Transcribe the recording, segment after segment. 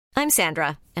I'm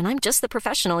Sandra, and I'm just the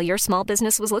professional your small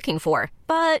business was looking for.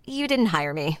 But you didn't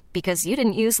hire me because you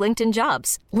didn't use LinkedIn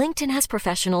Jobs. LinkedIn has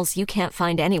professionals you can't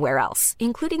find anywhere else,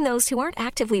 including those who aren't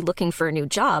actively looking for a new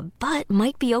job, but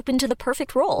might be open to the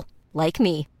perfect role, like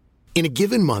me. In a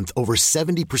given month, over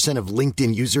 70% of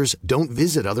LinkedIn users don't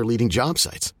visit other leading job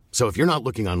sites. So if you're not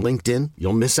looking on LinkedIn,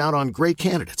 you'll miss out on great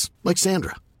candidates like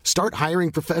Sandra. Start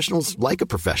hiring professionals like a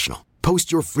professional.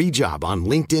 Post your free job on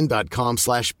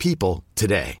linkedin.com/people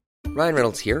today. Ryan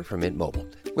Reynolds here from Mint Mobile.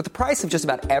 With the price of just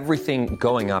about everything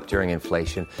going up during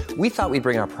inflation, we thought we'd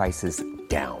bring our prices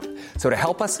down. So to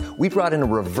help us, we brought in a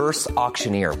reverse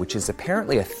auctioneer, which is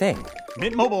apparently a thing.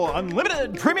 Mint Mobile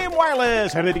Unlimited Premium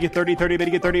Wireless. How to get 30, 30, bit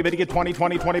to get 30, bit to get 20,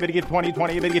 20, 20, bit to get 20,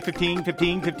 20, bit to get 15,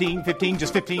 15, 15, 15,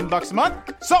 just $15 a month?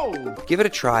 Sold! Give it a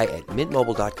try at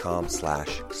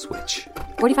mintmobile.com/switch.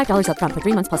 $45 up front for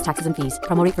 3 months plus taxes and fees.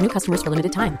 Promo rate for new customers for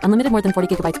limited time. Unlimited more than 40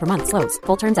 gigabytes per month. Slows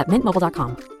full terms at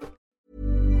mintmobile.com.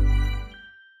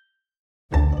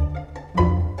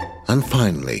 And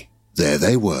finally, there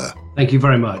they were. Thank you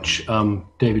very much.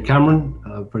 David Cameron,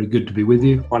 very good to be with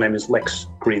you. My name is Lex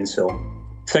Greensill.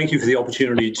 Thank you for the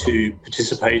opportunity to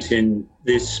participate in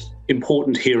this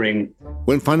important hearing.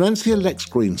 When financier Lex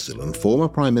Greensill and former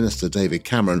Prime Minister David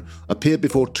Cameron appeared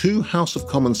before two House of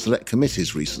Commons select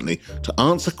committees recently to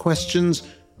answer questions,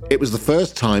 it was the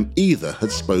first time either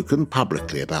had spoken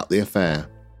publicly about the affair.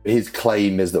 His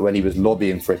claim is that when he was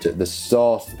lobbying for it at the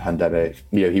start of the pandemic,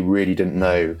 he really didn't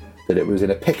know that it was in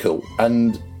a pickle,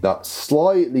 and that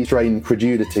slightly strained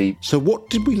credulity. So what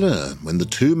did we learn when the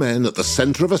two men at the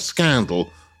centre of a scandal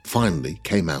finally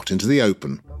came out into the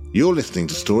open? You're listening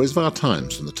to Stories of Our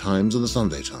Times from the Times and the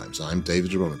Sunday Times. I'm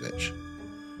David Aronovich.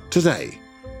 Today,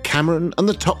 Cameron and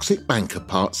the Toxic Banker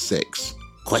Part 6,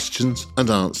 Questions and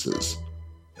Answers,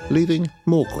 leaving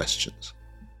more questions.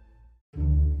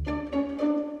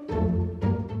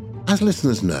 As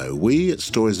listeners know, we at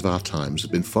Stories of Our Times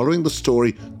have been following the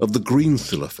story of the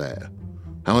Greensill affair,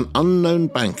 how an unknown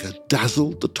banker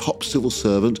dazzled the top civil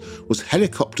servant, was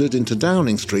helicoptered into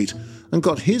Downing Street and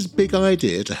got his big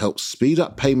idea to help speed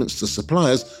up payments to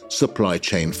suppliers, supply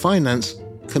chain finance,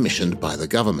 commissioned by the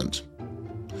government.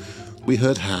 We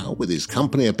heard how, with his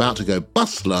company about to go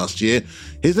bust last year,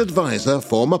 his advisor,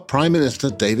 former Prime Minister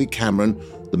David Cameron,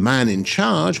 the man in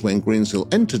charge when Greensill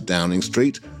entered Downing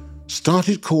Street,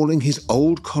 started calling his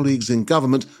old colleagues in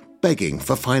government begging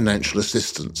for financial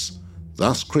assistance,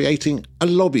 thus creating a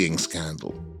lobbying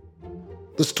scandal.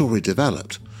 The story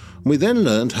developed, and we then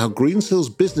learned how Greensill's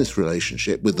business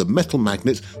relationship with the metal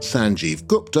magnate Sanjeev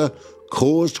Gupta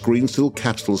caused Greensill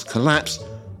Capital's collapse,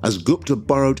 as Gupta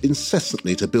borrowed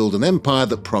incessantly to build an empire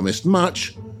that promised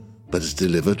much, but has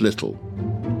delivered little.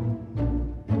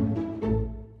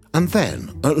 And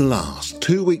then, at last,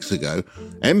 2 weeks ago,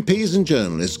 MPs and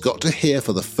journalists got to hear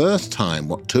for the first time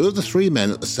what two of the three men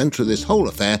at the centre of this whole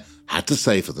affair had to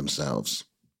say for themselves.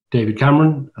 David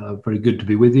Cameron, very good to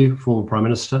be with you, former Prime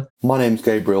Minister. My name's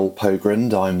Gabriel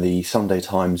Pogrund. I'm the Sunday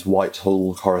Times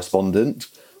Whitehall correspondent.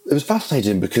 It was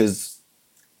fascinating because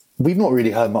we've not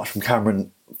really heard much from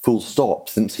Cameron full stop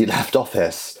since he left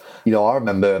office. I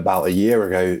remember about a year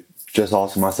ago just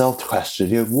asking myself the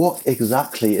question, what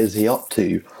exactly is he up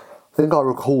to? I think I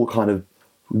recall kind of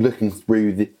looking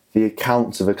through the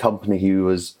accounts of a company he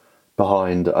was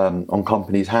behind on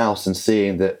Companies House and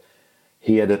seeing that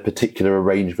he had a particular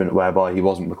arrangement whereby he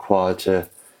wasn't required to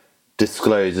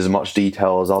disclose as much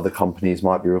detail as other companies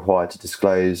might be required to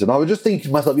disclose. And I was just thinking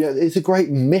to myself, it's a great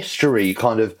mystery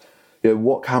kind of,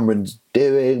 what Cameron's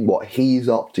doing, what he's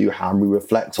up to, how he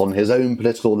reflects on his own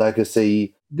political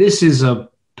legacy. This is a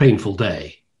painful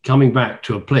day, coming back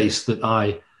to a place that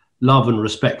I love and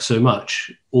respect so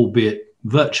much, albeit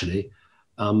virtually,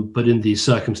 but in these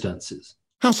circumstances.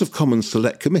 House of Commons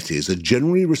select committees are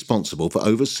generally responsible for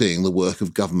overseeing the work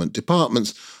of government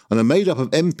departments and are made up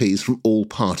of MPs from all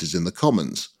parties in the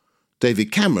Commons.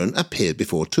 David Cameron appeared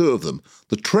before two of them,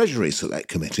 the Treasury Select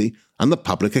Committee and the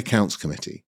Public Accounts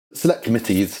Committee. Select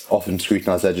committees often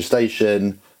scrutinise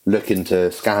legislation, look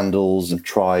into scandals and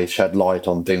try shed light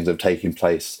on things that have taken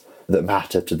place that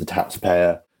matter to the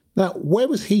taxpayer. Now, where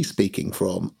was he speaking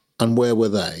from and where were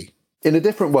they? In a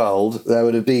different world, there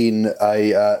would have been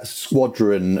a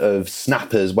squadron of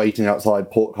snappers waiting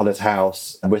outside Portcullis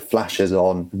House with flashes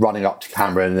on, running up to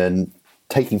Cameron and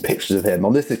taking pictures of him.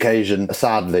 On this occasion,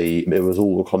 sadly, it was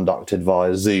all conducted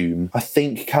via Zoom. I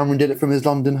think Cameron did it from his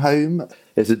London home.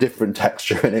 It's a different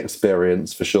texture and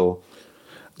experience for sure.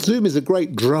 Zoom is a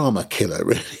great drama killer,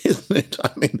 really, isn't it? I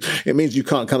mean, it means you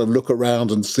can't kind of look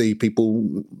around and see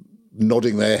people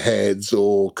nodding their heads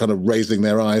or kind of raising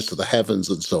their eyes to the heavens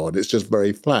and so on. It's just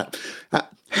very flat.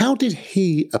 How did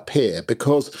he appear?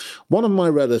 Because one of my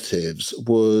relatives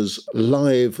was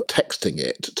live texting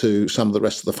it to some of the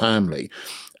rest of the family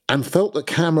and felt that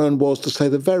Cameron was, to say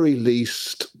the very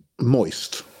least,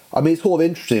 moist. I mean, it's sort of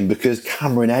interesting because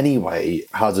Cameron anyway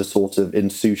has a sort of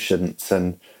insouciance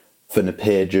and often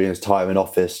appeared during his time in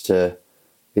office to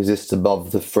exist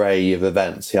above the fray of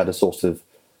events. He had a sort of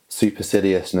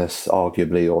superciliousness,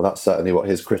 arguably, or that's certainly what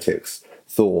his critics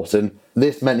thought. And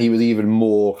this meant he was even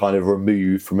more kind of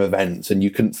removed from events, and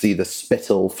you couldn't see the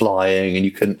spittle flying, and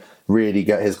you couldn't really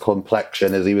get his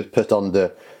complexion as he was put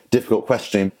under difficult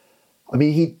questioning. I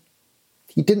mean,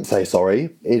 he didn't say sorry.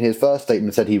 In his first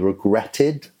statement, said he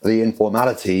regretted the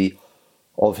informality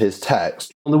of his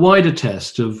text. On the wider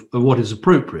test of what is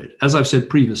appropriate, as I've said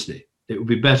previously, it would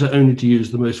be better only to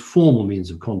use the most formal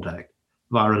means of contact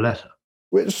via a letter.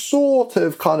 Which sort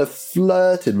of kind of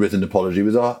flirted with an apology,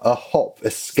 was a hop,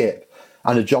 a skip,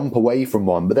 and a jump away from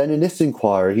one. But then in this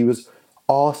inquiry, he was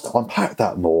asked to unpack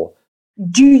that more.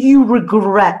 Do you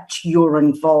regret your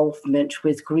involvement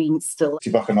with Greensill?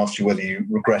 Buchan asked you whether you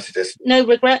regretted it. No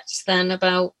regrets then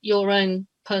about your own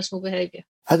personal behaviour?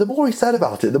 And the more he said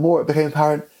about it, the more it became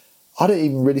apparent, I don't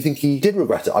even really think he did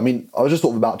regret it. I mean, I was just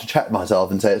sort of about to check myself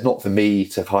and say it's not for me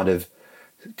to kind of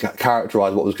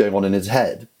characterise what was going on in his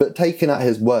head. But taken at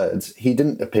his words, he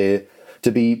didn't appear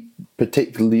to be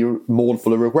particularly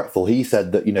mournful or regretful. He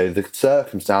said that, the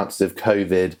circumstances of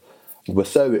COVID were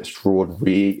so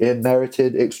extraordinary, it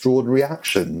merited extraordinary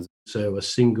actions. So a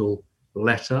single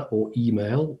letter or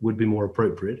email would be more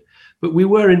appropriate. But we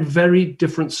were in very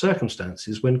different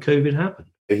circumstances when COVID happened.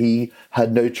 He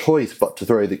had no choice but to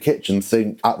throw the kitchen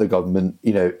sink at the government,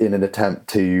 in an attempt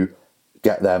to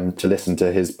get them to listen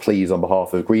to his pleas on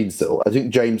behalf of Greensill. I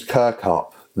think James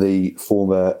Kirkup, the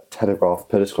former Telegraph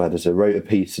political editor, wrote a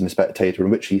piece in The Spectator in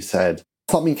which he said,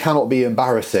 something cannot be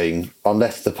embarrassing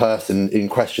unless the person in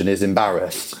question is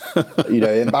embarrassed.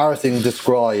 Embarrassing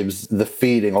describes the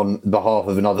feeling on behalf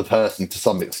of another person to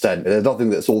some extent. There's nothing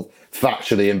that's sort of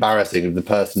factually embarrassing if the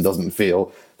person doesn't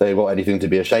feel they've got anything to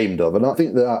be ashamed of. And I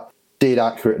think that did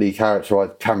accurately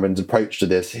characterise Cameron's approach to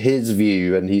this, his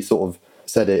view, and he sort of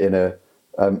said it in a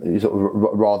sort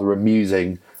of rather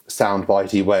amusing,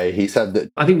 soundbitey way. He said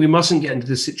that I think we mustn't get into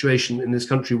this situation in this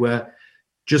country where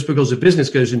just because a business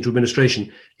goes into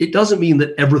administration, it doesn't mean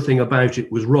that everything about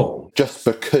it was wrong. Just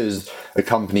because a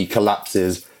company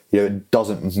collapses, it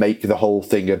doesn't make the whole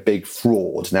thing a big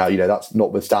fraud. Now, that's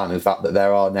notwithstanding the fact that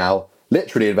there are now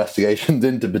literally investigations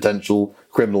into potential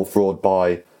criminal fraud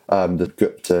by the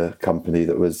Gupta company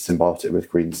that was symbiotic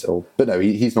with Greensill. But no,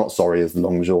 he's not sorry is the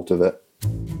long and short of it.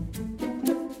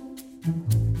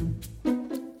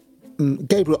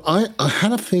 Gabriel, I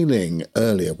had a feeling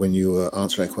earlier when you were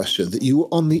answering a question that you were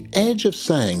on the edge of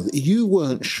saying that you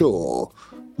weren't sure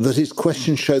that his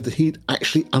question showed that he'd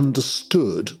actually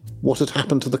understood what had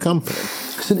happened to the company.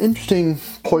 It's an interesting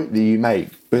point that you make,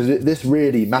 because this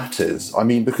really matters. I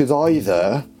mean, because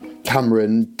either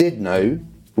Cameron did know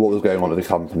what was going on at the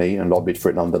company and lobbied for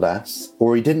it nonetheless,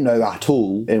 or he didn't know at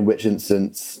all, in which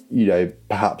instance,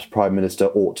 perhaps Prime Minister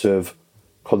ought to have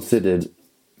considered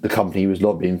the company he was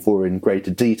lobbying for in greater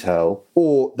detail,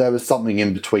 or there was something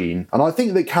in between. And I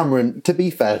think that Cameron, to be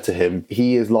fair to him,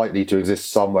 he is likely to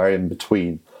exist somewhere in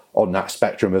between on that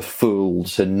spectrum of full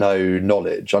to no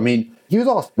knowledge. I mean, he was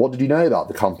asked, what did you know about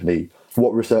the company?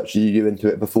 What research did you do into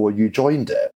it before you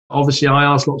joined it? Obviously, I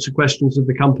asked lots of questions of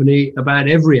the company about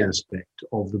every aspect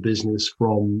of the business,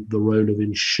 from the role of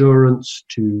insurance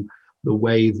to the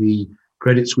way the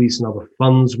Credit Suisse and other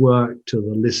funds work to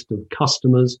the list of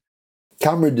customers.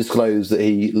 Cameron disclosed that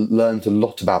he learned a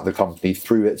lot about the company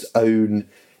through its own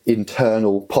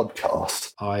internal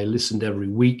podcast. I listened every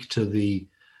week to the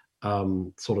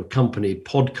sort of company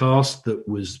podcast that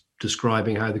was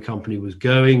describing how the company was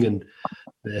going, and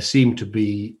there seemed to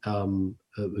be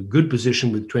a good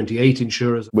position with 28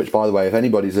 insurers. Which, by the way, if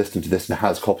anybody's listening to this and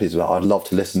has copies of that, I'd love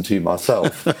to listen to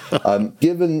myself.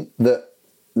 Given that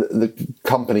the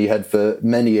company had for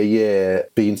many a year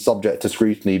been subject to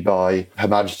scrutiny by Her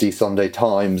Majesty's Sunday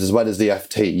Times as well as the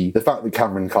FT, the fact that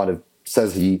Cameron kind of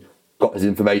says he got his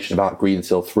information about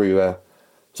Greensill through a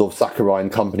sort of saccharine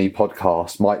company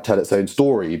podcast might tell its own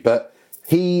story. But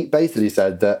he basically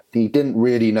said that he didn't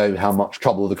really know how much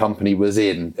trouble the company was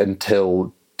in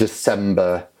until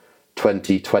December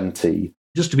 2020.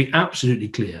 Just to be absolutely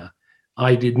clear,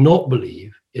 I did not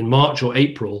believe in March or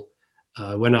April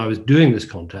when I was doing this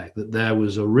contact that there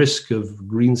was a risk of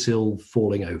Greensill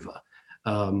falling over.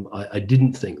 I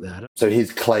didn't think that. So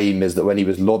his claim is that when he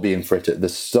was lobbying for it at the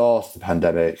start of the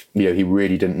pandemic, he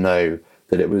really didn't know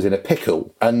that it was in a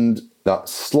pickle. And that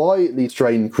slightly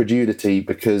strained credulity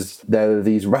because there are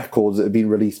these records that have been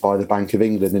released by the Bank of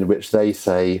England in which they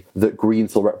say that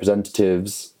Greensill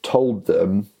representatives told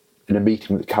them in a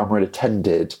meeting that Cameron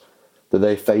attended that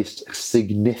they faced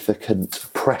significant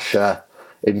pressure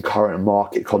in current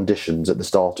market conditions at the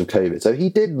start of COVID. So he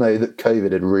did know that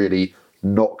COVID had really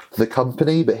knocked the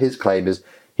company, but his claim is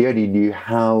he only knew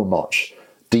how much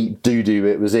deep doo-doo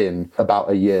it was in about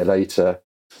a year later.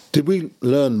 Did we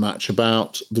learn much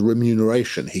about the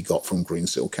remuneration he got from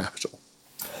Greensill Capital?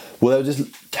 Well, there was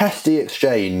this testy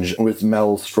exchange with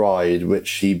Mel Stride, which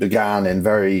he began in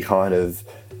very kind of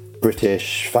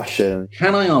British fashion.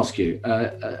 Can I ask you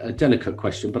a delicate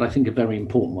question, but I think a very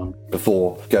important one?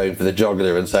 Before going for the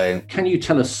jugular and saying, can you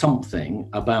tell us something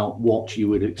about what you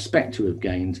would expect to have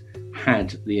gained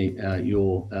had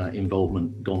your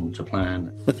involvement gone to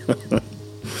plan?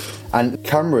 And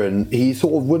Cameron, he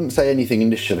sort of wouldn't say anything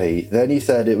initially. Then he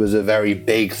said it was a very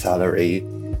big salary.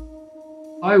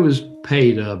 I was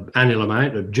paid an annual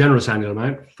amount, a generous annual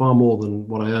amount, far more than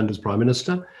what I earned as Prime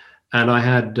Minister. And I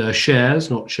had shares,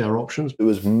 not share options. It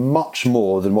was much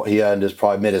more than what he earned as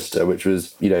Prime Minister, which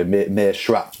was, mere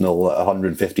shrapnel at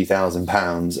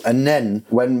 £150,000. And then,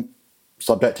 when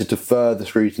subjected to further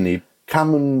scrutiny,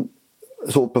 Cameron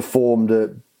sort of performed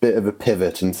a bit of a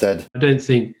pivot and said, I don't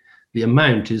think the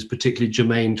amount is particularly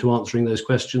germane to answering those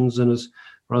questions, and as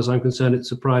far as I'm concerned,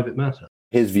 it's a private matter.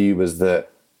 His view was that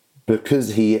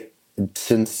because he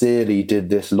sincerely did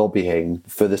this lobbying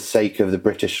for the sake of the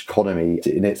British economy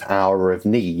in its hour of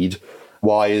need,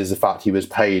 why is the fact he was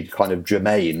paid kind of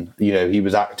germane? He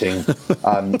was acting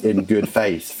in good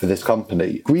faith for this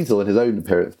company. Greensill, in his own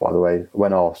appearance, by the way,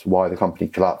 when asked why the company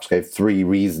collapsed, gave 3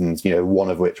 reasons, one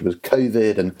of which was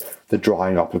COVID and the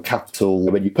drying up of capital.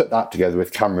 When you put that together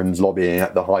with Cameron's lobbying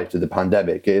at the height of the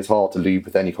pandemic, it is hard to leap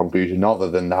with any conclusion other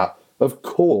than that, of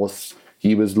course,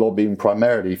 he was lobbying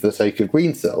primarily for the sake of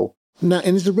Greensill. Now,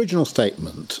 in his original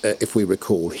statement, if we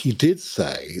recall, he did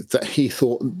say that he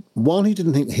thought, while he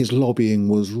didn't think his lobbying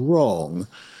was wrong,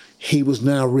 he was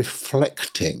now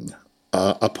reflecting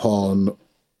upon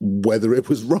whether it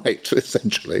was right,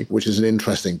 essentially, which is an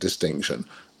interesting distinction.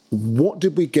 What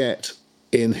did we get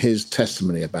in his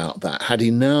testimony about that? Had he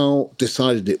now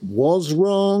decided it was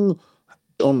wrong?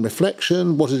 On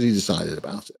reflection, what had he decided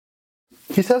about it?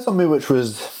 He said something which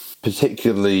was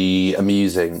particularly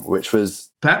amusing, which was,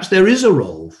 perhaps there is a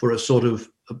role for a sort of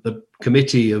a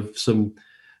committee of some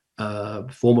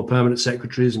former permanent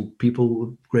secretaries and people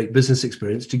with great business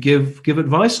experience to give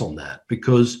advice on that,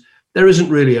 because there isn't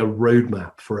really a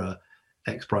roadmap for a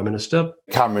ex-Prime Minister.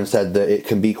 Cameron said that it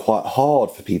can be quite hard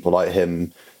for people like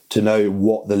him to know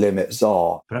what the limits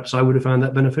are. Perhaps I would have found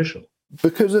that beneficial.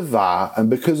 Because of that, and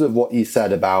because of what he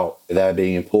said about there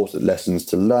being important lessons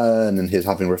to learn and his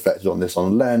having reflected on this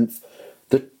on length,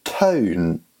 the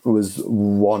tone was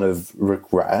one of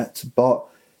regret. But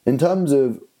in terms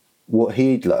of what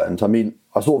he'd learned,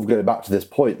 I sort of go back to this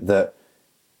point that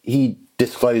he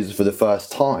disclosed for the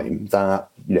first time that,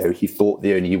 he thought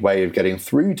the only way of getting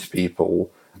through to people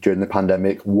during the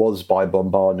pandemic was by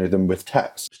bombarding them with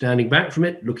text. Standing back from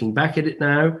it, looking back at it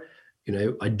now,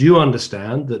 I do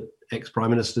understand that ex-Prime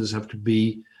Ministers have to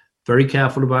be very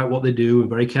careful about what they do and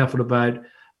very careful about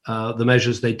the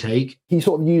measures they take. He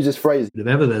sort of used this phrase, if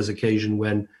ever there's occasion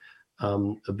when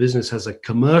a business has a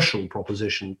commercial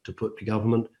proposition to put to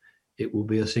government, it will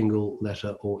be a single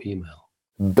letter or email.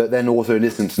 But then also in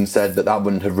this instance said that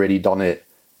wouldn't have really done it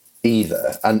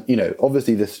either. And,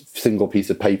 obviously this single piece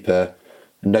of paper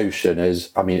notion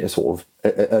is, it's sort of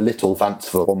a little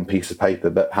fanciful, one piece of paper,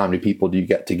 but how many people do you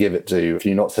get to give it to? If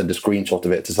you not send a screenshot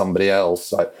of it to somebody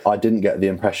else? I didn't get the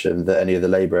impression that any of the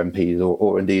Labour MPs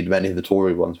or indeed many of the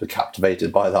Tory ones were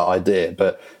captivated by that idea,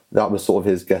 but that was sort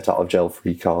of his get out of jail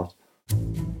free card.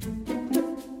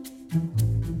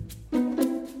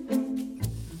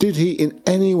 Did he in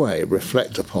any way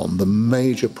reflect upon the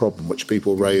major problem which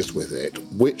people raised with it,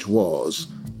 which was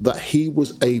that he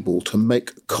was able to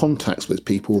make contacts with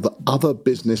people that other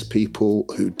business people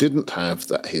who didn't have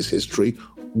his history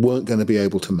weren't going to be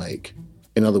able to make?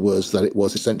 In other words, that it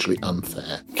was essentially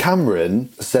unfair.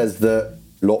 Cameron says that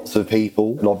lots of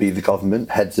people lobby the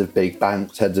government, heads of big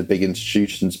banks, heads of big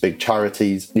institutions, big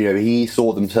charities. He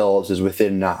saw themselves as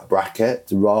within that bracket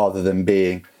rather than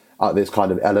being at this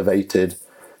kind of elevated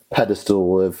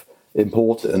pedestal of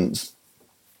importance.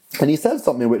 And he said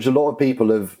something which a lot of people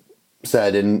have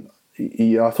said, and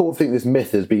I think this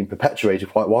myth has been perpetuated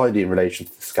quite widely in relation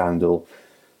to the scandal,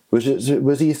 was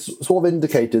he sort of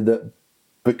indicated that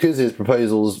because his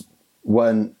proposals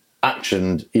weren't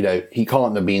actioned, he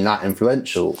can't have been that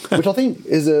influential, which I think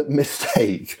is a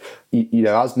mistake.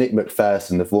 As Nick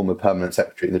Macpherson, the former permanent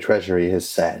secretary of the Treasury, has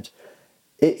said,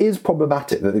 it is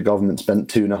problematic that the government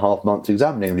spent 2.5 months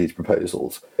examining these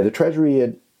proposals. The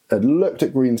Treasury had looked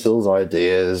at Greensill's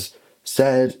ideas,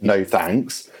 said no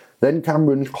thanks. Then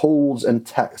Cameron calls and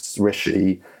texts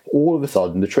Rishi. All of a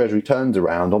sudden, the Treasury turns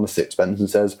around on a sixpence and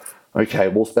says, OK,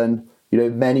 we'll spend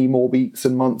many more weeks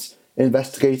and months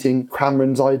investigating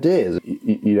Cameron's ideas,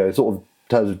 sort of in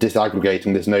terms of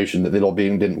disaggregating this notion that the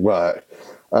lobbying didn't work.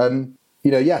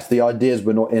 Yes, the ideas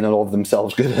were not in and of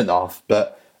themselves good enough,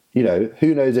 but,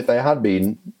 who knows if they had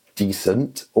been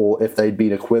decent or if they'd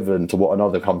been equivalent to what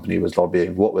another company was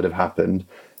lobbying, what would have happened?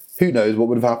 Who knows what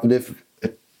would have happened if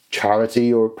a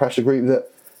charity or a pressure group that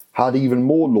had even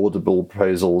more laudable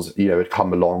proposals, had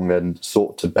come along and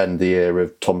sought to bend the ear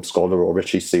of Tom Scholar or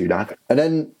Rishi Sunak. And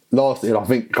then lastly, and I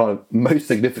think kind of most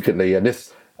significantly, and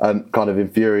this kind of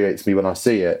infuriates me when I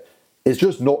see it, it's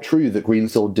just not true that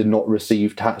Greensill did not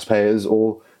receive taxpayers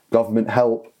or government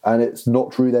help, and it's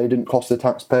not true they didn't cost the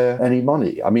taxpayer any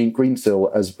money. I mean, Greensill,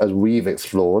 as we've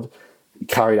explored,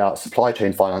 carried out supply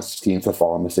chain finance schemes for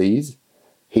pharmacies.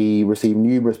 He received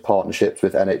numerous partnerships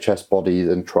with NHS bodies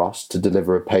and trusts to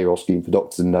deliver a payroll scheme for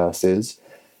doctors and nurses.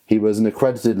 He was an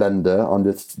accredited lender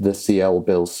under the CL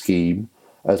Bill scheme,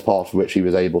 as part of which he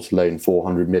was able to loan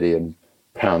 £400 million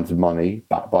of money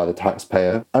backed by the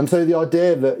taxpayer. And so the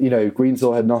idea that,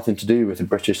 Greensill had nothing to do with the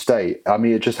British state,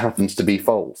 it just happens to be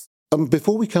false.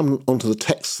 Before we come onto the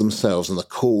texts themselves and the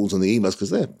calls and the emails,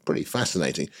 because they're pretty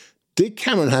fascinating, did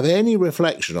Cameron have any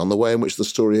reflection on the way in which the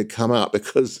story had come out?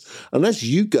 Because unless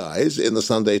you guys in the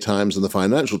Sunday Times and the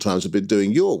Financial Times have been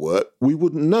doing your work, we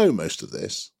wouldn't know most of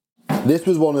this. This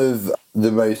was one of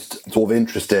the most sort of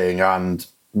interesting and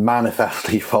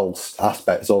manifestly false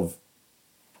aspects of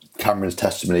Cameron's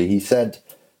testimony. He said,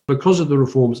 because of the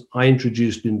reforms I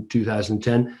introduced in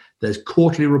 2010, there's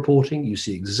quarterly reporting. You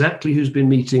see exactly who's been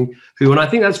meeting who. And I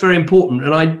think that's very important.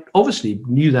 And I obviously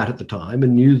knew that at the time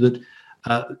and knew that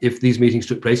if these meetings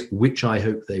took place, which I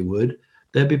hope they would,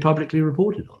 they'd be publicly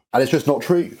reported on. And it's just not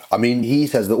true. He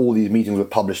says that all these meetings were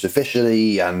published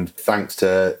officially, and thanks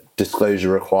to disclosure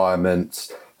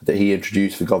requirements that he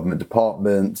introduced for government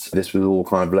departments, this was all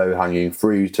kind of low-hanging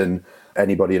fruit and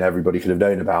anybody and everybody could have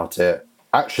known about it.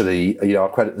 Actually, I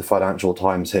credit the Financial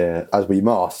Times here, as we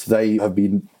must. They have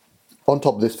been on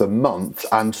top of this for months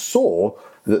and saw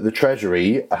that the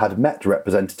Treasury had met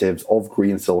representatives of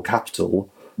Greensill Capital,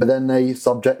 but then they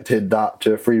subjected that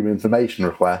to a freedom of information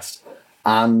request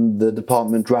and the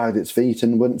department dragged its feet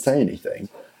and wouldn't say anything.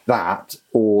 That,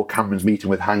 or Cameron's meeting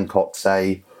with Hancock,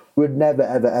 say, would never,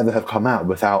 ever, ever have come out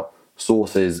without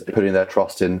sources putting their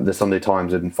trust in the Sunday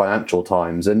Times and Financial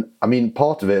Times. And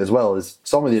part of it as well is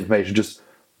some of the information just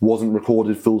wasn't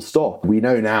recorded full stop. We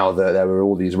know now that there were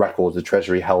all these records the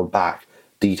Treasury held back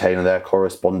detailing their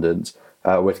correspondence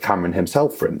with Cameron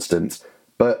himself, for instance.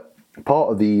 But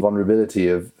part of the vulnerability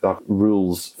of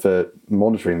rules for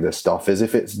monitoring this stuff is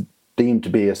if it's deemed to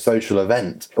be a social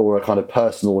event or a kind of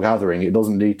personal gathering, it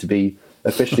doesn't need to be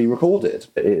officially recorded.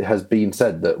 It has been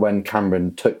said that when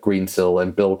Cameron took Greensill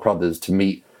and Bill Cruthers to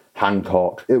meet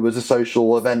Hancock, it was a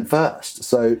social event first.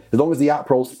 So as long as the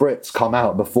Aperol Spritz come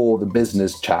out before the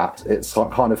business chat, it's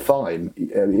kind of fine.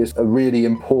 It's a really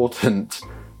important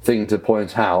thing to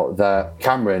point out that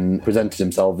Cameron presented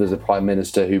himself as a prime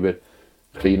minister who would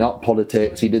clean up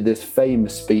politics. He did this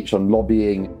famous speech on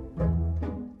lobbying.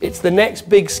 It's the next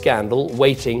big scandal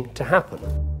waiting to happen.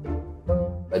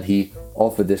 And he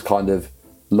offered this kind of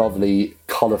lovely,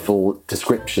 colourful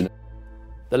description.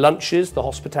 The lunches, the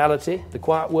hospitality, the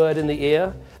quiet word in the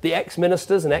ear, the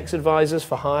ex-ministers and ex-advisors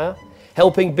for hire,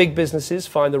 helping big businesses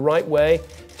find the right way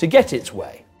to get its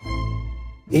way.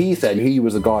 He said he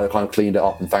was the guy that kind of cleaned it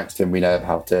up, and thanks to him we know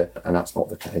about it, and that's not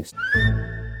the case.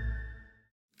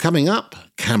 Coming up,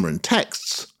 Cameron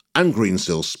texts and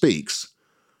Greensill speaks.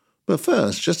 But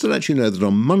first, just to let you know that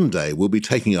on Monday we'll be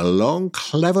taking a long,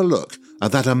 clever look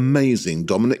at that amazing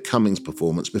Dominic Cummings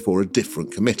performance before a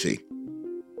different committee.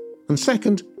 And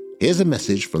second, here's a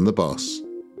message from the boss.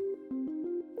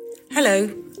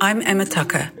 Hello, I'm Emma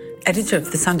Tucker, editor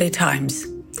of the Sunday Times.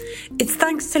 It's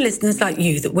thanks to listeners like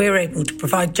you that we're able to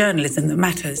provide journalism that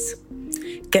matters.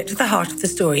 Get to the heart of the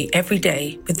story every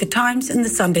day with the Times and the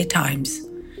Sunday Times.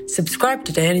 Subscribe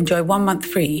today and enjoy 1 month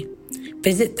free.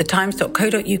 Visit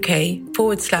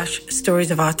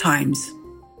thetimes.co.uk/stories of our times.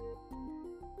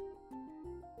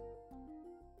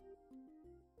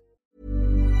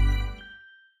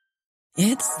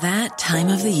 It's that time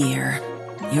of the year.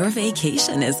 Your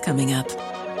vacation is coming up.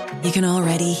 You can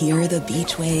already hear the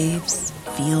beach waves,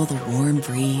 feel the warm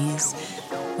breeze,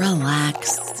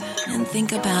 relax, and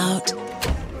think about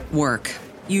work.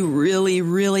 You really,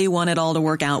 really want it all to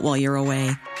work out while you're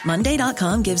away.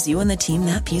 Monday.com gives you and the team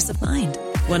that peace of mind.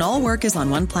 When all work is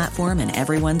on one platform and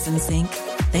everyone's in sync,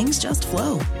 things just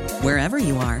flow. Wherever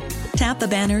you are, tap the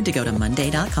banner to go to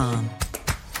Monday.com.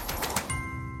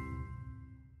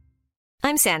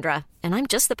 I'm Sandra, and I'm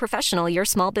just the professional your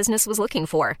small business was looking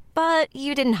for. But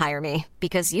you didn't hire me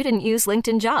because you didn't use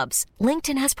LinkedIn Jobs.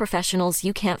 LinkedIn has professionals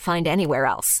you can't find anywhere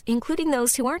else, including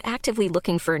those who aren't actively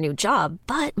looking for a new job,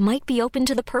 but might be open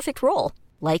to the perfect role,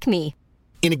 like me.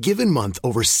 In a given month,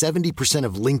 over 70%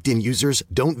 of LinkedIn users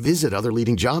don't visit other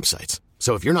leading job sites.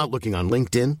 So if you're not looking on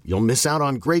LinkedIn, you'll miss out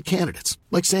on great candidates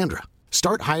like Sandra.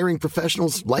 Start hiring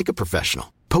professionals like a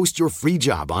professional. Post your free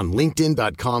job on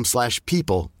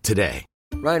linkedin.com/people today.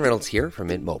 Ryan Reynolds here from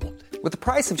Mint Mobile. With the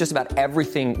price of just about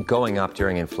everything going up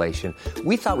during inflation,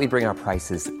 we thought we'd bring our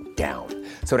prices down.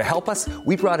 So to help us,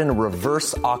 we brought in a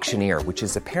reverse auctioneer, which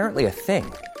is apparently a thing.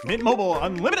 Mint Mobile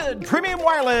Unlimited Premium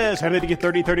Wireless. How to get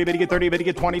 30, 30, bit to get 30, bit to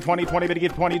get 20, 20, 20, bit to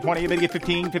get 20, 20, bit to get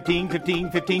 15, 15,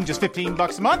 15, 15, just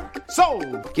 $15 a month?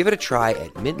 Sold! Give it a try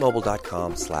at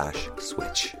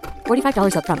mintmobile.com/switch.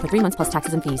 $45 up front for 3 months plus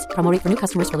taxes and fees. Promo rate for new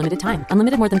customers for limited time.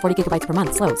 Unlimited more than 40 gigabytes per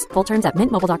month. Slows full terms at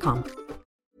mintmobile.com.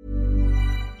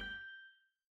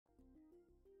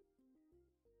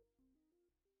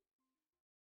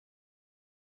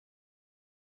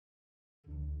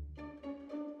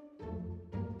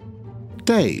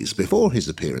 Days before his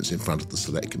appearance in front of the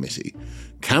Select Committee,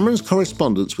 Cameron's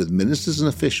correspondence with ministers and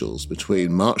officials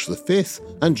between March the 5th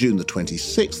and June the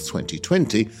 26th,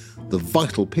 2020, the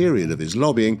vital period of his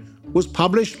lobbying, was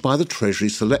published by the Treasury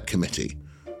Select Committee.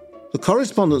 The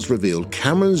correspondence revealed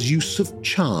Cameron's use of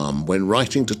charm when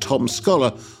writing to Tom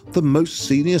Scholar, the most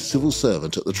senior civil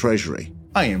servant at the Treasury.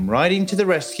 I am riding to the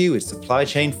rescue with supply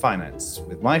chain finance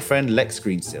with my friend Lex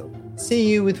Greensill. See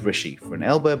you with Rishi for an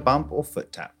elbow bump or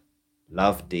foot tap.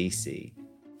 Love, DC.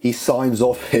 He signs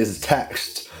off his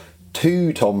text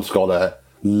to Tom Scholar,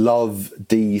 love,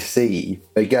 DC.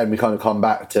 Again, we kind of come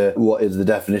back to what is the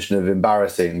definition of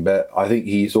embarrassing, but I think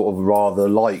he sort of rather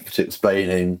liked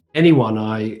explaining. Anyone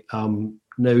I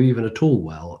know even at all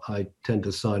well, I tend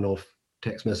to sign off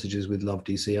text messages with love,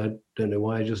 DC. I don't know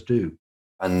why, I just do.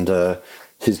 And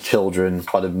his children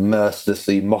kind of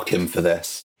mercilessly mock him for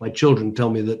this. My children tell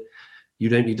me that you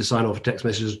don't need to sign off text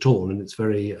messages at all, and it's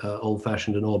very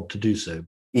old-fashioned and odd to do so.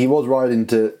 He was riding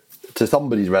to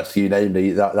somebody's rescue,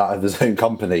 namely that of his own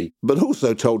company. But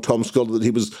also told Tom Scholar that he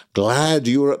was glad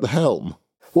you were at the helm.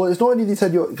 Well, it's not only that he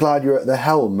said you're glad you're at the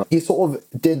helm, he sort of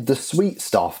did the sweet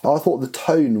stuff. I thought the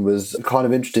tone was kind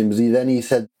of interesting because he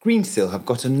said, Greensill have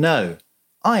got to know.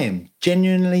 I am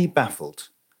genuinely baffled.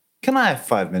 Can I have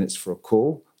 5 minutes for a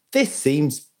call? This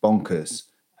seems bonkers.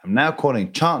 I'm now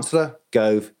calling Chancellor,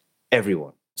 Gove,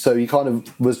 everyone. So he kind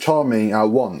of was charming at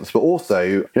once, but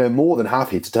also, more than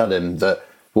happy to tell him that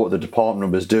what the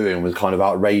department was doing was kind of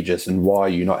outrageous and why are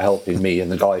you not helping me and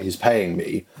the guy who's paying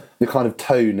me. The kind of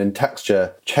tone and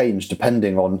texture changed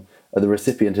depending on the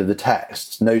recipient of the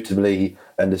text. Notably,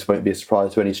 and this won't be a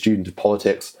surprise to any student of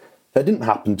politics, there didn't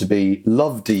happen to be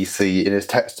love DC in his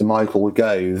text to Michael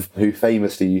Gove, who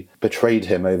famously betrayed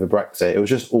him over Brexit. It was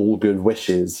just all good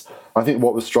wishes. I think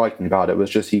what was striking about it was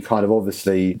just he kind of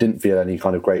obviously didn't feel any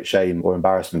kind of great shame or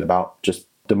embarrassment about just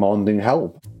demanding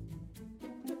help.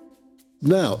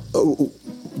 Now,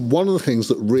 one of the things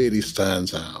that really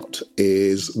stands out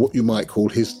is what you might call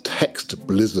his text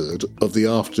blizzard of the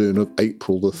afternoon of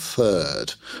April the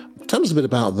 3rd. Tell us a bit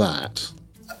about that.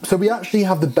 So we actually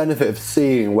have the benefit of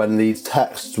seeing when these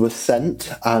texts were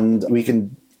sent, and we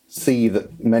can see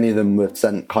that many of them were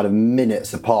sent kind of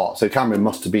minutes apart. So Cameron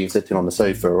must have been sitting on the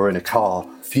sofa or in a car,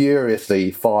 furiously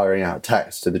firing out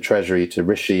texts to the Treasury, to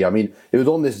Rishi. I mean, it was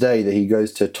on this day that he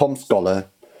goes to Tom Scholar,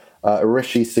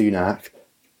 Rishi Sunak,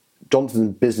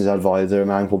 Johnson's business advisor, a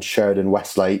man called Sheridan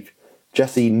Westlake,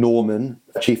 Jesse Norman,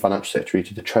 Chief Financial Secretary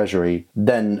to the Treasury,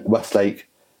 then Westlake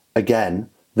again,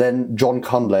 then John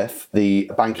Cunliffe, the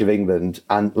Bank of England,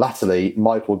 and latterly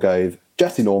Michael Gove,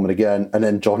 Jesse Norman again, and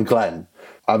then John Glenn.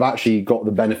 I've actually got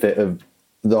the benefit of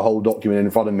the whole document in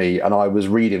front of me, and I was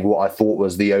reading what I thought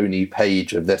was the only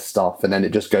page of this stuff, and then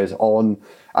it just goes on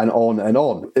and on and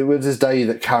on. It was this day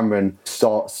that Cameron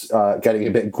starts getting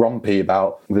a bit grumpy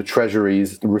about the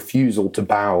Treasury's refusal to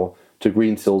bow to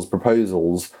Greensill's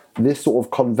proposals. This sort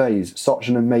of conveys such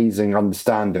an amazing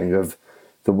understanding of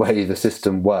the way the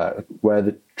system works, where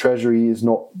the Treasury is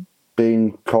not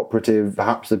being cooperative.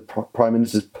 Perhaps the Prime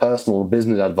Minister's personal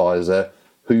business advisor,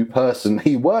 who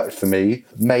personally worked for me,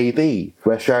 maybe,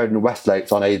 where Sheridan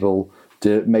Westlake's unable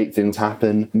to make things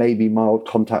happen. Maybe my old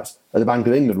contacts at the Bank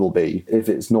of England will be. If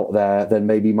it's not there, then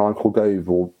maybe Michael Gove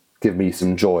will give me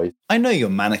some joy. I know you're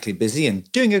manically busy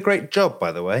and doing a great job,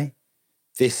 by the way.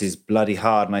 This is bloody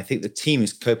hard, and I think the team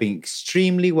is coping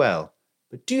extremely well.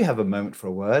 But do you have a moment for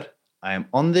a word? I am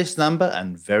on this number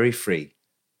and very free.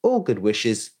 All good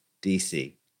wishes,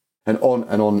 DC. And on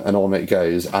and on and on it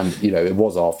goes. And, it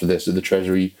was after this that the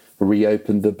Treasury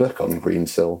reopened the book on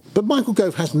Greensill. But Michael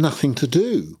Gove has nothing to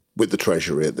do with the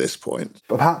Treasury at this point.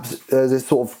 Perhaps there's this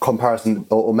sort of comparison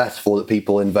or metaphor that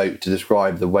people invoke to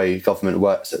describe the way government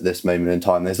works at this moment in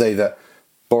time. They say that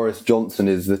Boris Johnson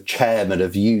is the chairman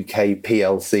of UK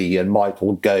PLC and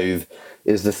Michael Gove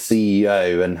is the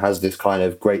CEO and has this kind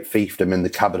of great fiefdom in the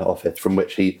Cabinet Office from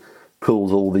which he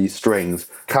pulls all these strings.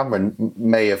 Cameron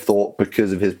may have thought,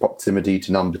 because of his proximity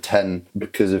to Number 10,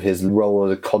 because of his role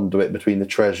as a conduit between the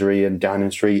Treasury and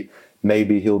Downing Street,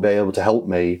 maybe he'll be able to help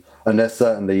me. And there's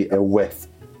certainly a whiff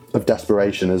of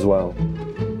desperation as well.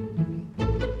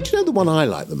 Do you know the one I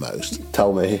like the most?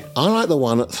 Tell me. I like the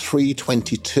one at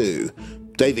 3:22.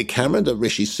 David Cameron to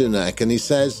Rishi Sunak, and he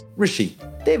says, Rishi,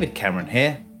 David Cameron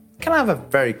here. Can I have a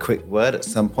very quick word at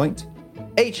some point?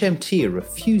 HMT are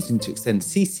refusing to extend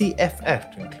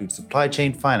CCFF to include supply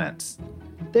chain finance.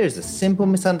 There is a simple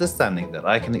misunderstanding that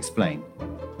I can explain.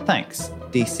 Thanks,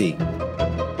 DC.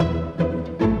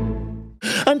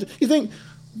 And you think,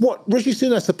 what, Rishi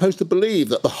Sunak is supposed to believe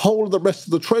that the whole of the rest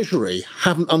of the Treasury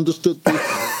haven't understood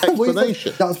this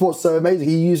explanation? That's what's so amazing.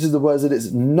 He uses the words that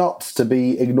it's nuts to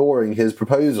be ignoring his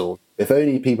proposal. If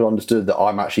only people understood that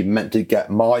I'm actually meant to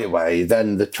get my way,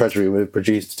 then the Treasury would have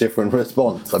produced a different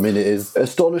response. I mean, it is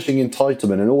astonishing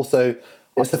entitlement. And also,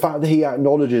 it's the fact that he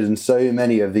acknowledges in so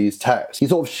many of these texts, he's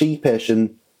sort of sheepish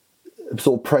and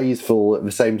sort of praiseful at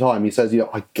the same time. He says,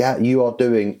 I get you are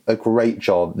doing a great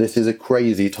job. This is a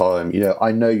crazy time.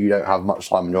 I know you don't have much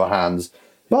time on your hands,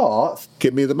 but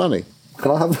give me the money.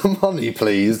 Can I have the money,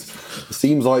 please? It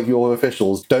seems like your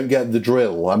officials don't get the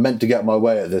drill. I'm meant to get my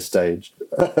way at this stage.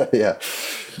 Yeah.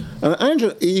 And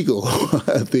Angela Eagle,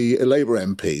 the Labour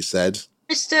MP, said,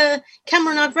 Mr.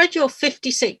 Cameron, I've read your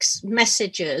 56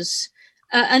 messages.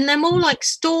 And they're more like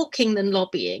stalking than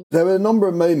lobbying. There were a number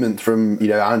of moments from,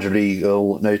 Angela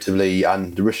Eagle, notably,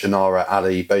 and Rishanara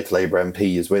Ali, both Labour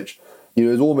MPs, which, it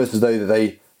was almost as though that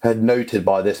they had noted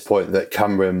by this point that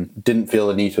Cameron didn't feel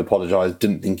the need to apologise,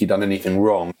 didn't think he'd done anything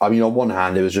wrong. I mean, on one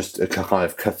hand, it was just a kind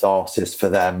of catharsis for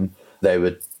them. They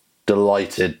were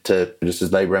delighted to, just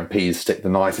as Labour MPs, stick the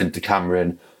knife into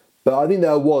Cameron. But I think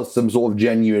there was some sort of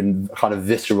genuine kind of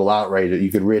visceral outrage that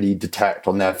you could really detect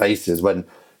on their faces when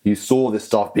you saw this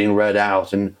stuff being read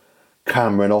out and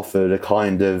Cameron offered a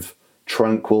kind of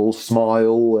tranquil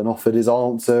smile and offered his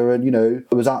answer and,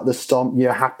 was at the stump,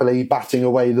 happily batting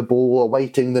away the ball,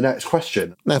 awaiting the next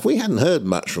question. Now, if we hadn't heard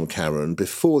much from Cameron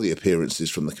before the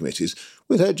appearances from the committees,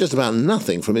 we'd heard just about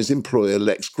nothing from his employer,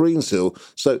 Lex Greensill.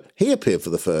 So he appeared for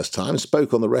the first time,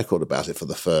 spoke on the record about it for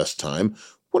the first time.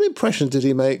 What impression did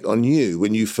he make on you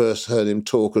when you first heard him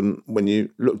talk and when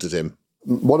you looked at him?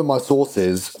 One of my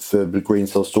sources for the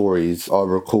Greensill stories, I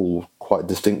recall quite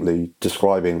distinctly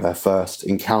describing their first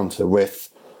encounter with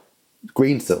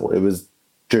Greensill. It was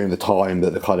during the time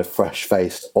that the kind of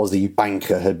fresh-faced Aussie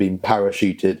banker had been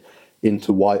parachuted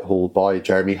into Whitehall by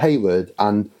Jeremy Hayward,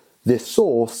 and this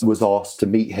source was asked to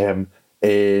meet him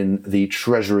in the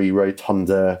Treasury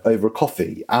Rotunda over a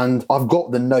coffee. And I've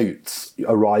got the notes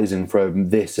arising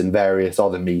from this and various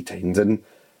other meetings, and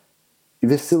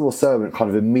this civil servant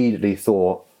kind of immediately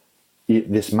thought,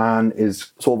 this man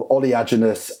is sort of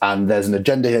oleaginous and there's an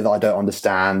agenda here that I don't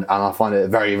understand, and I find it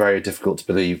very, very difficult to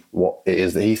believe what it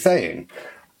is that he's saying.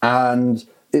 And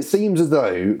it seems as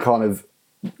though, kind of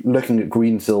looking at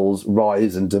Greensill's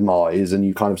rise and demise, and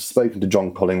you've kind of spoken to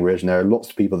John Collingridge, and there are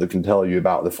lots of people that can tell you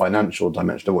about the financial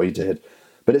dimension of what he did,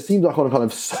 but it seems like on a kind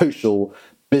of social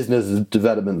business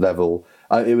development level,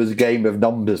 it was a game of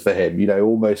numbers for him.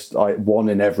 Almost like 1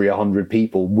 in every 100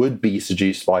 people would be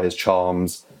seduced by his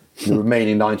charms. The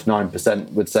remaining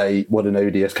 99% would say, what an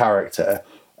odious character.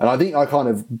 And I think I kind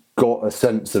of got a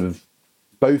sense of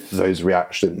both of those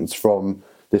reactions from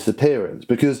this appearance.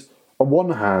 Because on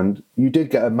one hand, you did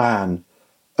get a man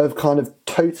of kind of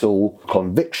total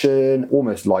conviction,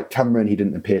 almost like Cameron. He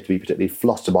didn't appear to be particularly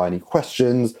flustered by any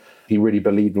questions. He really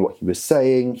believed in what he was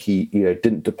saying. He,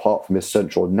 didn't depart from his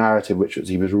central narrative, which was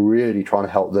he was really trying to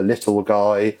help the little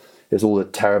guy. There's all the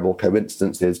terrible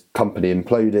coincidences, company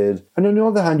imploded. And on the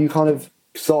other hand, you kind of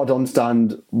started to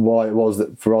understand why it was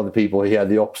that for other people he had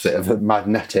the opposite of a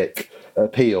magnetic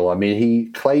appeal. I mean, he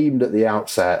claimed at the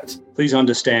outset, please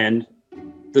understand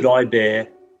that I bear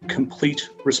complete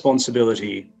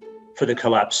responsibility for the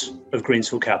collapse of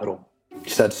Greensill Capital. He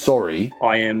said, sorry.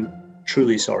 I am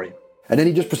truly sorry. And then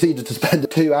he just proceeded to spend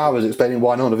 2 hours explaining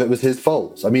why none of it was his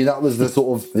fault. I mean, that was the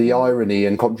sort of the irony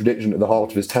and contradiction at the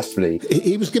heart of his testimony.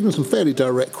 He was given some fairly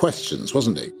direct questions,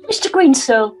 wasn't he? Mr.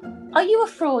 Greensill, are you a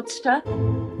fraudster?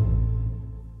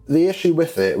 The issue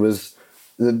with it was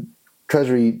the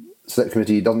Treasury Select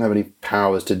Committee doesn't have any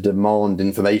powers to demand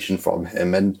information from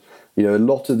him. And, you know, a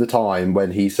lot of the time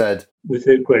when he said... With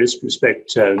the greatest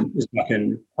respect, Ms.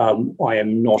 Buchan, I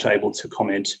am not able to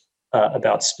comment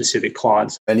about specific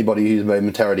clients. Anybody who's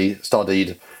momentarily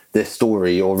studied this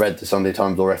story or read the Sunday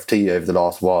Times or FT over the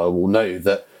last while will know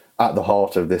that at the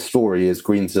heart of this story is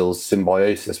Greensill's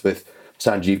symbiosis with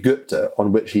Sanjeev Gupta,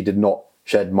 on which he did not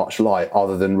shed much light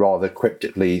other than rather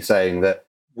cryptically saying that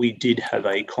we did have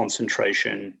a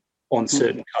concentration on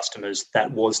certain customers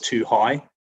that was too high.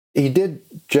 He did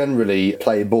generally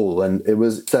play ball, and it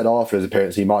was said after his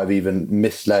appearance he might have even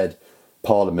misled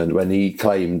Parliament when he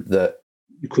claimed that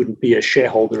you couldn't be a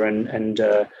shareholder and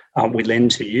we lend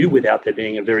to you without there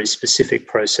being a very specific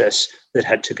process that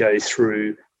had to go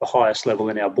through the highest level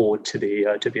in our board to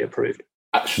be approved.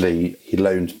 Actually, he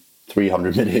loaned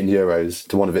 300 million euros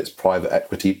to one of its private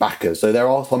equity backers. So there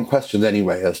are some questions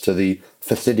anyway as to the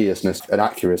fastidiousness and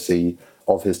accuracy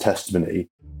of his testimony.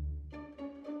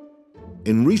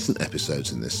 In recent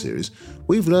episodes in this series,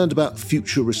 we've learned about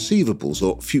future receivables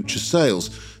or future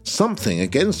sales, something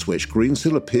against which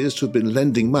Greensill appears to have been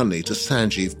lending money to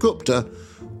Sanjeev Gupta,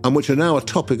 and which are now a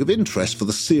topic of interest for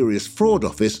the Serious Fraud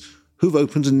Office, who've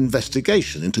opened an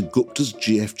investigation into Gupta's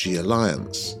GFG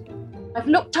alliance. I've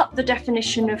looked up the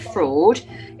definition of fraud.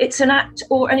 It's an act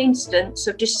or an instance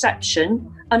of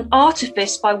deception, an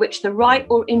artifice by which the right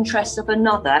or interest of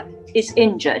another is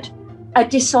injured, a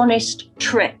dishonest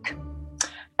trick.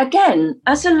 Again,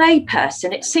 as a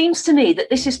layperson, it seems to me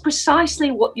that this is precisely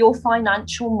what your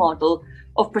financial model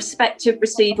of prospective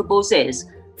receivables is.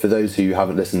 For those who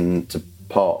haven't listened to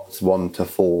parts 1 to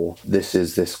 4, this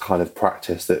is this kind of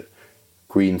practice that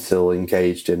Greensill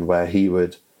engaged in where he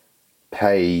would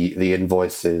pay the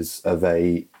invoices of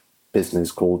a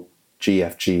business called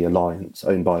GFG Alliance,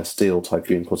 owned by a steel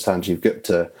tycoon called Sanjeev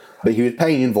Gupta. But he was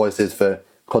paying invoices for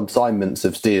consignments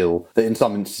of steel that in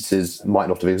some instances might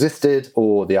not have existed,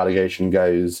 or the allegation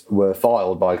goes were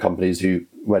filed by companies who,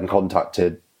 when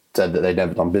contacted, said that they'd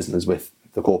never done business with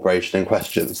the corporation in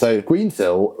question. So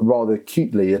Greensill rather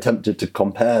cutely attempted to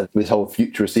compare this whole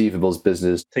future receivables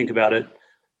business. Think about it.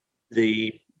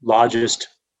 The largest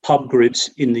pub groups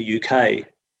in the UK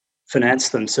finance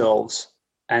themselves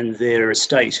and their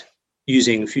estate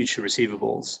using future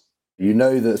receivables. You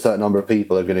know that a certain number of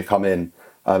people are going to come in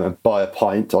and buy a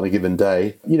pint on a given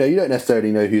day. You know, you don't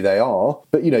necessarily know who they are,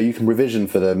 but, you know, you can provision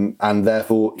for them and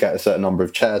therefore get a certain number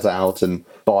of chairs out and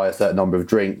buy a certain number of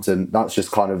drinks. And that's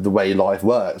just kind of the way life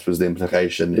works, was the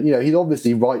implication. You know, he's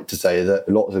obviously right to say that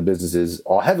lots of businesses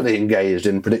are heavily engaged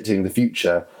in predicting the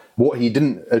future. What he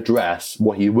didn't address,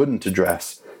 what he wouldn't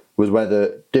address, was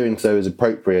whether doing so is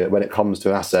appropriate when it comes to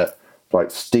an asset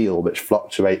like steel, which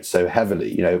fluctuates so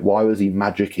heavily. You know, why was he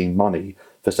magicking money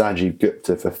for Sanjeev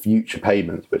Gupta for future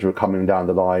payments, which were coming down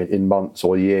the line in months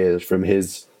or years from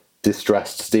his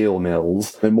distressed steel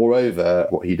mills? And moreover,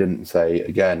 what he didn't say,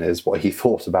 again, is what he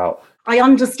thought about. I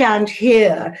understand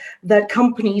here that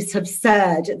companies have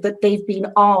said that they've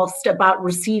been asked about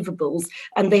receivables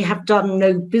and they have done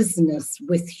no business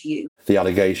with you. The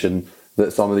allegation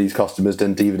that some of these customers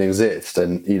didn't even exist.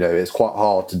 And, you know, it's quite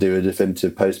hard to do a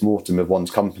definitive post-mortem of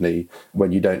one's company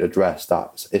when you don't address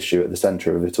that issue at the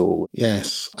centre of it all.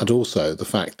 Yes, and also the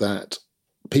fact that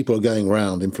people are going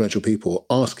around, influential people,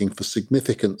 asking for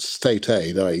significant state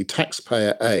aid, i.e.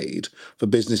 taxpayer aid, for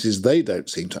businesses they don't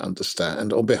seem to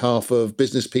understand on behalf of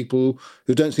business people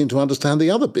who don't seem to understand the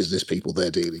other business people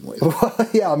they're dealing with.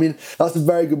 Yeah, I mean, that's a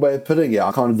very good way of putting it.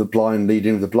 Kind of the blind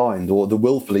leading the blind, or the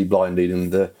willfully blind leading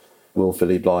the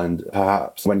willfully blind,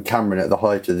 perhaps. When Cameron, at the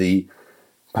height of the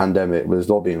pandemic, was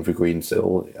lobbying for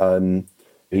Greensill,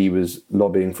 he was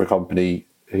lobbying for a company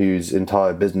whose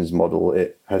entire business model,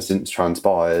 it has since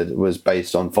transpired, was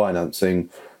based on financing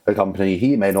a company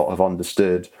he may not have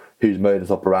understood, whose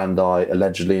modus operandi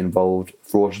allegedly involved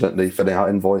fraudulently filling out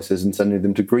invoices and sending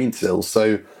them to Greensill.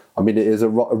 So, I mean, it is a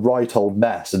right old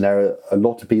mess, and there are a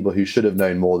lot of people who should have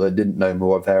known more that didn't know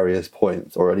more at various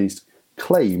points, or at least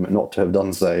claim not to have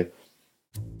done so.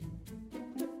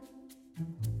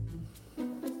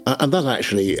 And that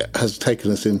actually has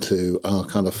taken us into our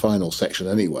kind of final section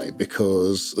anyway,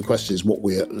 because the question is what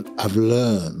we have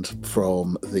learned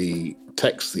from the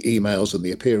texts, the emails and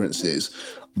the appearances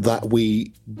that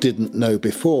we didn't know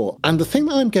before. And the thing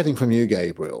that I'm getting from you,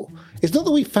 Gabriel, is not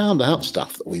that we found out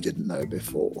stuff that we didn't know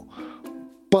before.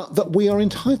 but that we are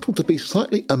entitled to be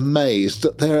slightly amazed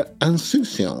at their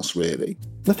insouciance, really.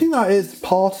 I think that is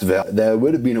part of it. There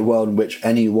would have been a world in which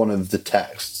any one of the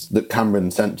texts that Cameron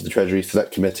sent to the Treasury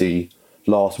Select Committee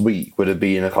last week would have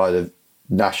been a kind of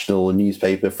national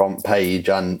newspaper front page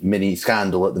and mini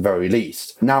scandal at the very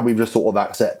least. Now we've just sort of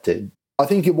accepted. I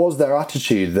think it was their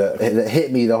attitude that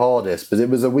hit me the hardest, because it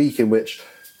was a week in which,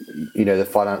 you know, the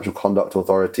Financial Conduct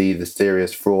Authority, the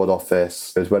Serious Fraud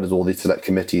Office, as well as all these select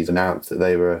committees, announced that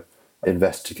they were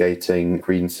investigating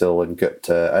Greensill and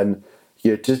Gupta. And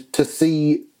you know, to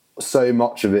see so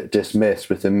much of it dismissed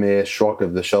with a mere shrug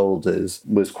of the shoulders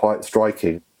was quite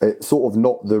striking. It's sort of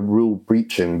not the rule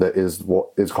breaching that is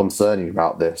what is concerning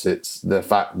about this. It's the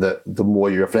fact that the more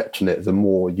you reflect on it, the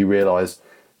more you realise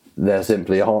there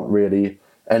simply aren't really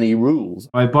any rules.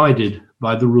 I abided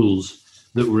by the rules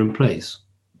that were in place.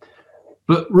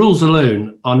 But rules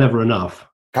alone are never enough.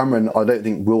 Cameron, I don't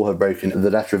think, will have broken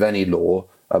the letter of any law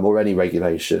or any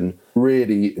regulation.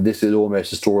 Really, this is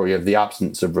almost a story of the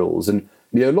absence of rules. And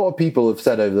you know, a lot of people have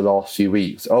said over the last few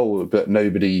weeks, oh, but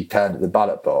nobody cared at the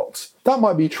ballot box. That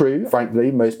might be true,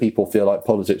 frankly. Most people feel like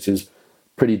politics is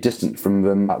pretty distant from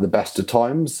them at the best of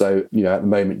times. So, you know, at the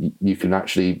moment, you can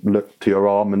actually look to your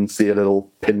arm and see a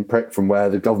little pinprick from where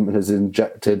the government has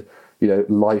injected, you know,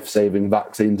 life-saving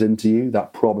vaccines into you.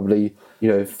 That probably,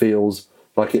 you know, feels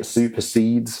like it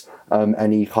supersedes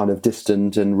any kind of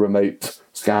distant and remote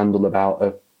scandal about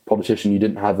a politician you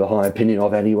didn't have a high opinion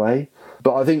of anyway.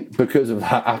 But I think because of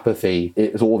that apathy,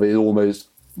 it sort of is almost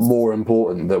more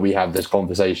important that we have this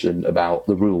conversation about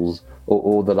the rules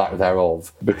or the lack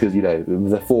thereof, because, you know,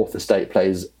 the Fourth Estate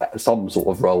plays some sort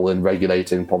of role in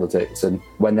regulating politics, and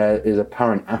when there is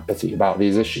apparent apathy about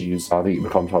these issues, I think it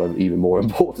becomes kind of even more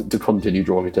important to continue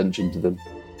drawing attention to them.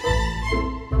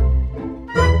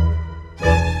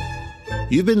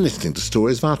 You've been listening to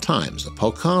Stories of Our Times, a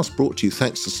podcast brought to you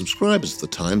thanks to subscribers of The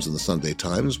Times and The Sunday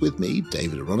Times, with me,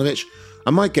 David Aronovich,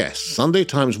 and my guest, Sunday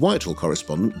Times Whitehall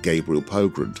correspondent Gabriel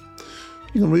Pogrund.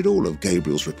 You can read all of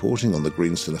Gabriel's reporting on the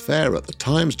Greensill affair at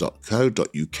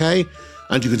thetimes.co.uk,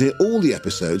 and you can hear all the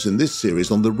episodes in this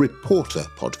series on the Reporter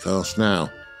podcast now.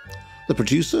 The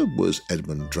producer was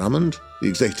Edmund Drummond, the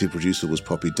executive producer was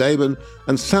Poppy Daban,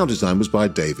 and sound design was by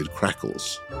David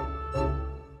Crackles.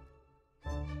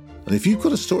 And if you've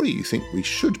got a story you think we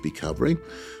should be covering,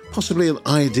 possibly an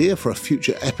idea for a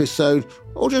future episode,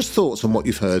 or just thoughts on what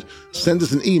you've heard, send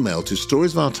us an email to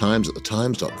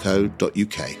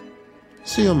storiesofourtimes@thetimes.co.uk.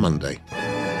 See you on Monday.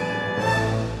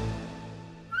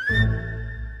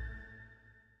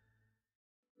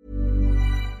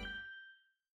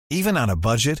 Even on a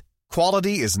budget,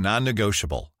 quality is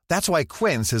non-negotiable. That's why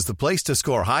Quince is the place to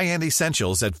score high-end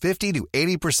essentials at 50 to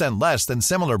 80% less than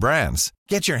similar brands.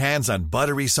 Get your hands on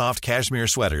buttery soft cashmere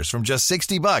sweaters from just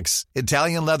 $60,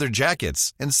 Italian leather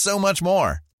jackets, and so much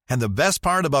more. And the best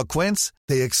part about Quince,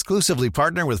 they exclusively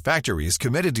partner with factories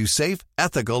committed to safe,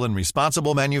 ethical, and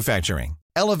responsible manufacturing.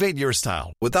 Elevate your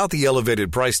style without the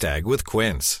elevated price tag with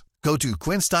Quince. Go to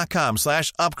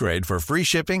quince.com/upgrade for free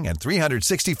shipping and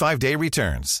 365-day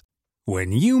returns.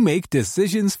 When you make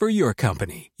decisions for your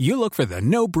company, you look for the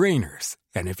no-brainers.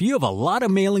 And if you have a lot of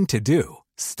mailing to do,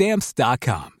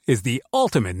 Stamps.com is the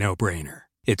ultimate no-brainer.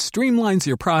 It streamlines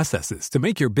your processes to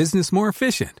make your business more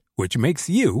efficient, which makes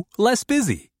you less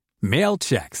busy. Mail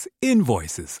checks,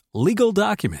 invoices, legal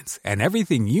documents, and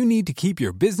everything you need to keep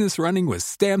your business running with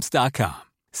Stamps.com.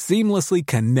 Seamlessly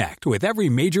connect with every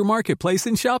major marketplace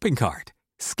and shopping cart.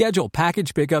 Schedule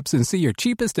package pickups and see your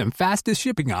cheapest and fastest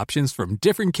shipping options from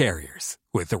different carriers,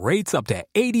 with rates up to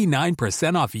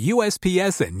 89% off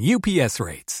USPS and UPS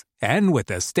rates. And with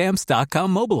the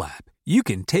Stamps.com mobile app, you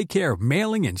can take care of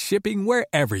mailing and shipping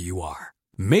wherever you are.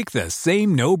 Make the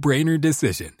same no-brainer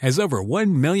decision as over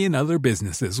 1 million other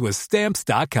businesses with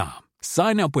Stamps.com.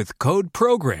 Sign up with code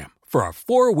PROGRAM for a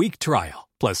 4-week trial,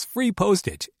 plus free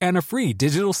postage and a free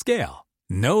digital scale.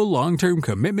 No long-term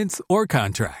commitments or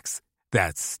contracts.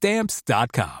 That's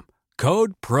Stamps.com.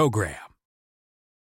 Code PROGRAM.